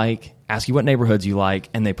what you like, ask you what neighborhoods you like,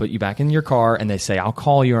 and they put you back in your car and they say, I'll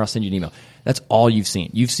call you or I'll send you an email. That's all you've seen.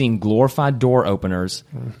 You've seen glorified door openers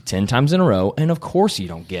 10 times in a row, and of course you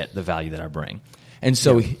don't get the value that I bring. And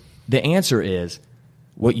so the answer is,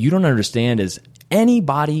 what you don't understand is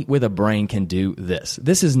anybody with a brain can do this.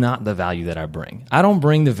 This is not the value that I bring. I don't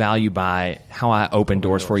bring the value by how I open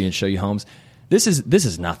doors for you and show you homes. This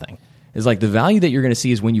is nothing. It's like the value that you're going to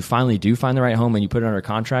see is when you finally do find the right home and you put it under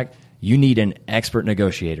contract, you need an expert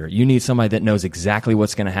negotiator. You need somebody that knows exactly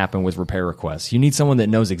what's going to happen with repair requests. You need someone that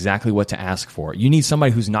knows exactly what to ask for. You need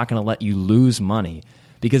somebody who's not going to let you lose money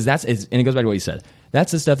because and it goes back to what you said.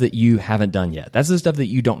 That's the stuff that you haven't done yet. That's the stuff that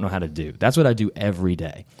you don't know how to do. That's what I do every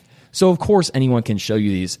day. So, of course, anyone can show you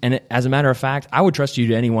these. And as a matter of fact, I would trust you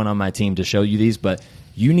to anyone on my team to show you these, but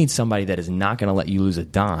you need somebody that is not going to let you lose a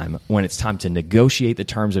dime when it's time to negotiate the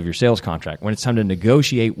terms of your sales contract, when it's time to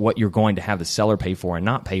negotiate what you're going to have the seller pay for and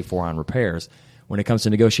not pay for on repairs, when it comes to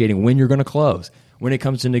negotiating when you're going to close, when it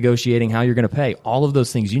comes to negotiating how you're going to pay, all of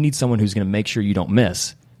those things. You need someone who's going to make sure you don't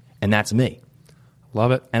miss, and that's me.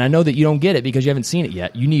 Love it. And I know that you don't get it because you haven't seen it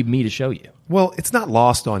yet. You need me to show you. Well, it's not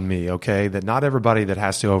lost on me, okay, that not everybody that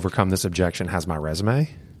has to overcome this objection has my resume.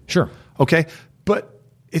 Sure. Okay, but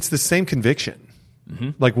it's the same conviction.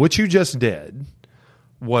 Mm-hmm. Like what you just did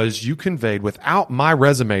was you conveyed without my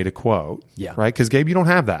resume to quote, right? Because Gabe, you don't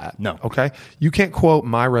have that. No. Okay. You can't quote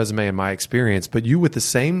my resume and my experience, but you with the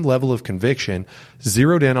same level of conviction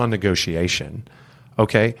zeroed in on negotiation.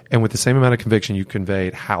 Okay. And with the same amount of conviction, you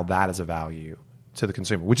conveyed how that is a value to the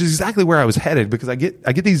consumer, which is exactly where I was headed because I get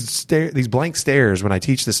these blank stares when I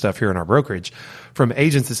teach this stuff here in our brokerage from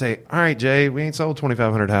agents that say, all right, Jay, we ain't sold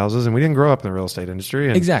 2,500 houses and we didn't grow up in the real estate industry.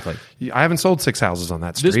 And exactly. I haven't sold 6 houses on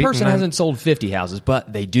that street. This person hasn't sold 50 houses,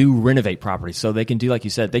 but they do renovate properties. So they can do, like you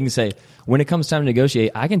said, they can say, when it comes time to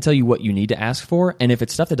negotiate, I can tell you what you need to ask for. And if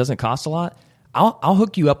it's stuff that doesn't cost a lot, I'll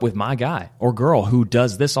hook you up with my guy or girl who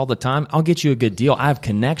does this all the time. I'll get you a good deal. I have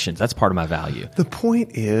connections. That's part of my value. The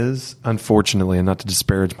point is, unfortunately, and not to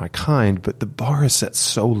disparage my kind, but the bar is set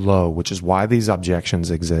so low, which is why these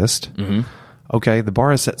objections exist. Mm-hmm. Okay, the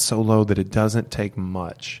bar is set so low that it doesn't take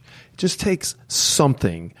much. It just takes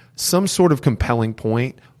something, some sort of compelling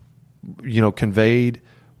point, conveyed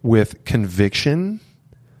with conviction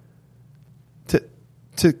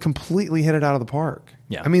to completely hit it out of the park.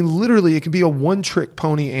 Yeah. I mean, literally, it can be a one-trick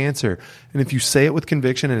pony answer. And if you say it with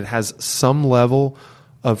conviction and it has some level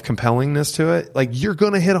of compellingness to it, like, you're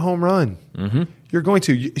going to hit a home run. Mm-hmm. You're going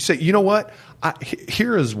to. You say, you know what?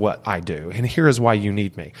 Here is what I do, and here is why you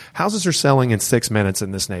need me. Houses are selling in 6 minutes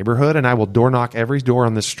in this neighborhood, and I will door knock every door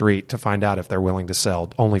on the street to find out if they're willing to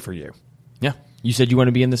sell only for you. Yeah. You said you want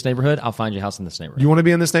to be in this neighborhood? I'll find you a house in this neighborhood. You want to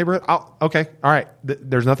be in this neighborhood? Okay. All right.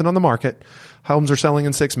 There's nothing on the market. Homes are selling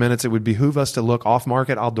in 6 minutes. It would behoove us to look off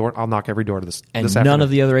market. I'll knock every door to this. And this none afternoon. of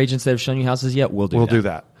the other agents that have shown you houses yet will do that. We'll do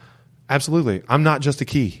that. Absolutely. I'm not just a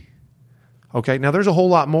key. Okay. Now, there's a whole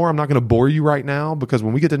lot more. I'm not going to bore you right now because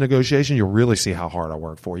when we get to negotiation, you'll really see how hard I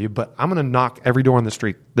work for you. But I'm going to knock every door on the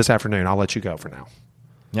street this afternoon. I'll let you go for now.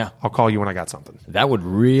 Yeah. I'll call you when I got something. That would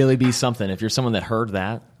really be something if you're someone that heard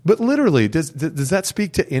that. But literally, does that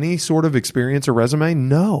speak to any sort of experience or resume?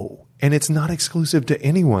 No. And it's not exclusive to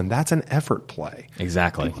anyone. That's an effort play.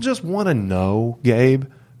 Exactly. People just want to know, Gabe,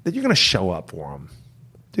 that you're going to show up for them.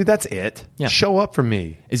 Dude, that's it. Yeah. Show up for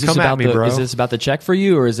me. Is this Come about at me, bro. Is this about the check for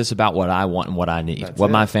you, or is this about what I want and what I need, That's what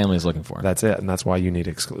it. my family is looking for? That's it. And that's why you need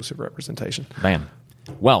exclusive representation. Bam.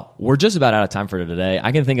 Well, we're just about out of time for today.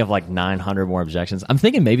 I can think of like 900 more objections. I'm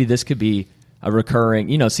thinking maybe this could be a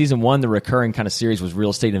recurring, season 1, the recurring kind of series was real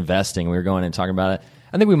estate investing. We were going and talking about it.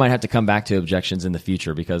 I think we might have to come back to objections in the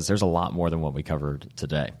future because there's a lot more than what we covered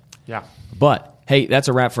today. Yeah. But hey, that's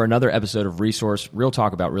a wrap for another episode of Resource Real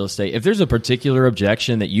Talk about real estate. If there's a particular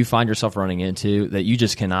objection that you find yourself running into that you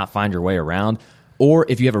just cannot find your way around, or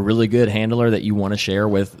if you have a really good handler that you want to share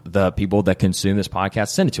with the people that consume this podcast,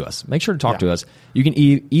 send it to us. Make sure to talk to us. You can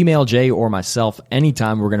email Jay or myself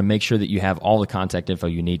anytime. We're going to make sure that you have all the contact info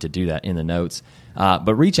you need to do that in the notes.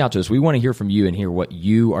 But reach out to us. We want to hear from you and hear what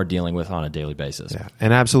you are dealing with on a daily basis. Yeah.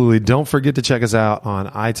 And absolutely, don't forget to check us out on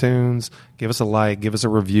iTunes. Give us a like. Give us a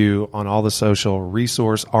review on all the social.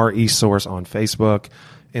 Resource, ReSource on Facebook,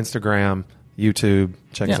 Instagram, YouTube.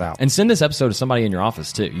 Check us out. And send this episode to somebody in your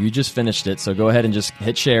office, too. You just finished it, so go ahead and just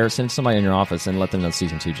hit share. Send it to somebody in your office and let them know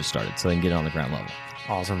season 2 just started so they can get it on the ground level.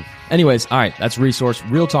 Awesome. Anyways, all right, that's Resource.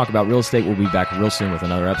 Real Talk about real estate. We'll be back real soon with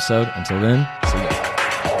another episode. Until then, see you.